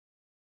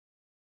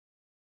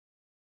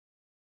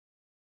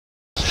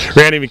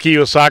Randy McKee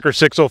with Soccer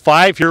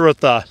 605 here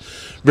with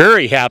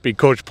very happy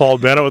Coach Paul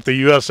Bennett with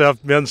the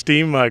USF men's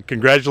team.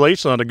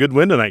 Congratulations on a good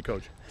win tonight,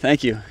 Coach.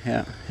 Thank you.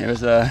 Yeah, it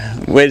was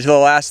waited till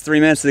the last 3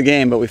 minutes of the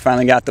game, but we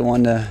finally got the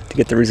one to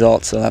get the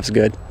result, so that was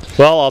good.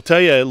 Well, I'll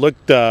tell you, it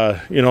looked,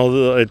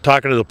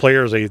 talking to the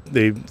players,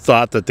 they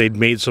thought that they'd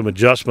made some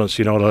adjustments,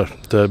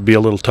 to be a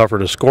little tougher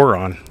to score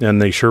on,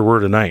 and they sure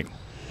were tonight.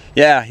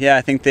 Yeah,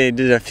 I think they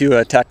did a few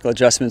tactical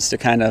adjustments to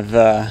kind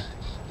of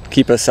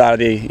keep us out of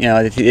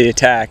the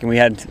attack, and we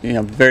had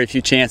very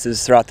few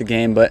chances throughout the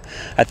game. But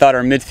I thought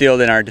our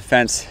midfield and our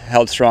defense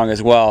held strong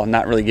as well,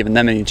 not really giving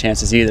them any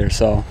chances either.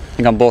 So I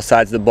think on both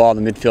sides of the ball,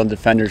 the midfield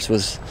defenders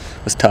was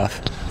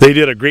tough. They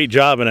did a great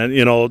job,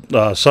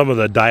 and some of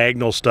the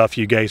diagonal stuff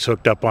you guys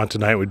hooked up on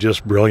tonight was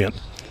just brilliant.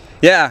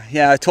 Yeah,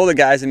 I told the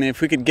guys,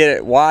 if we could get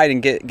it wide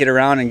and get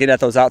around and get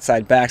at those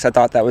outside backs, I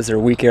thought that was their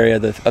weak area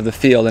of the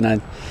field.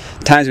 And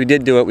the times we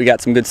did do it, we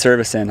got some good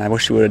service in. I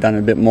wish we would have done it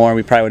a bit more.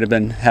 We probably would have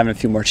been having a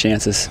few more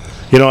chances.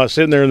 I was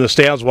sitting there in the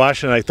stands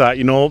watching, and I thought,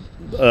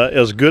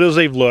 as good as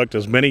they've looked,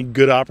 as many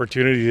good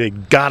opportunities, they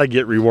got to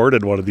get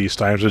rewarded one of these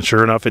times. And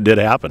sure enough, it did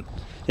happen.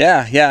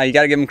 Yeah, you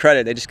got to give them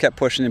credit. They just kept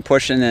pushing and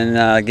pushing, and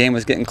the game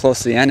was getting close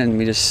to the end, and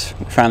we just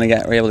finally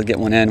were able to get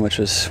one in, which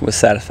was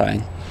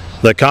satisfying.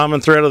 The common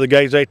thread of the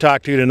guys I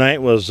talked to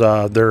tonight was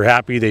they're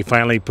happy they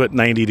finally put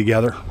 90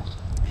 together.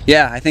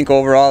 Yeah, I think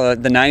overall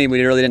the 90,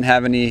 we really didn't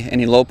have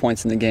any low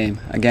points in the game.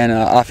 Again,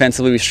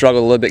 offensively we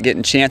struggled a little bit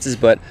getting chances,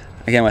 but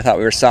again I thought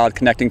we were solid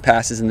connecting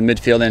passes in the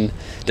midfield and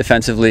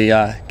defensively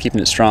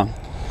keeping it strong.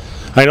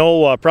 I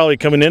know probably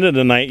coming into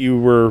tonight you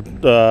were,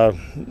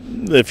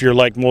 if you're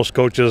like most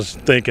coaches,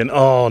 thinking,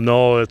 oh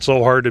no, it's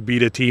so hard to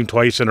beat a team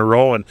twice in a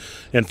row,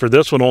 and for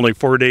this one only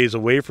 4 days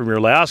away from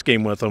your last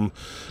game with them,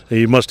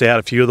 you must have had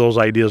a few of those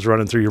ideas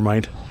running through your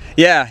mind.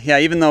 Yeah,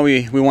 even though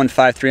we won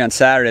 5-3 on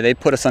Saturday, they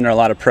put us under a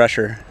lot of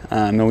pressure,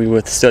 and we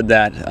withstood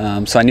that.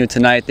 So I knew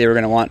tonight they were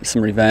going to want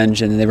some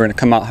revenge, and they were going to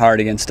come out hard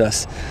against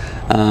us.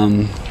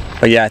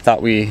 But yeah, I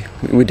thought we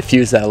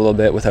diffused that a little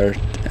bit with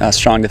our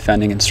strong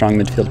defending and strong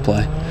midfield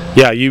play.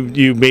 Yeah,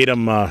 you made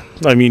them,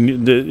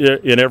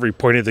 in every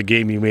point of the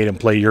game you made them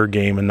play your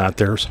game and not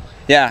theirs.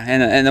 Yeah,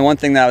 and the one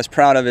thing that I was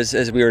proud of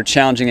is we were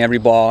challenging every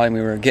ball, and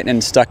we were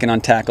getting stuck in on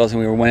tackles, and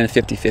we were winning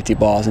 50-50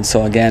 balls. And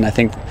so again, I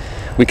think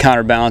we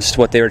counterbalanced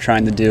what they were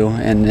trying to do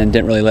and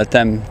didn't really let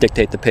them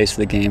dictate the pace of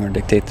the game or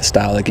dictate the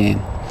style of the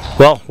game.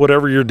 Well,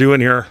 whatever you're doing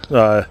here,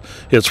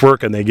 it's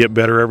working. They get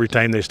better every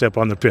time they step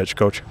on the pitch,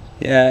 Coach.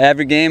 Yeah,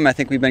 every game I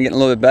think we've been getting a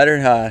little bit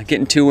better.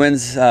 Getting 2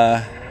 wins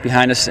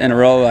behind us in a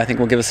row, I think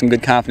will give us some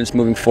good confidence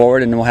moving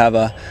forward, and we'll have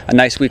a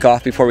nice week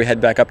off before we head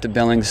back up to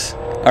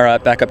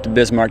back up to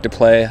Bismarck to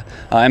play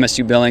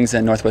MSU Billings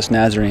and Northwest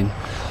Nazarene.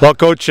 Well,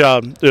 Coach,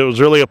 it was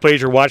really a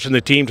pleasure watching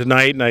the team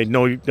tonight, and I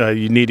know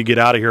you need to get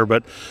out of here,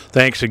 but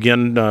thanks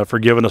again for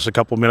giving us a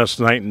couple minutes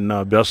tonight,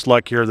 and best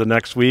luck here the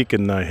next week,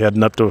 and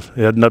heading up to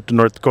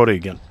North Dakota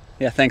again.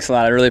 Yeah, thanks a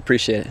lot. I really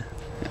appreciate it.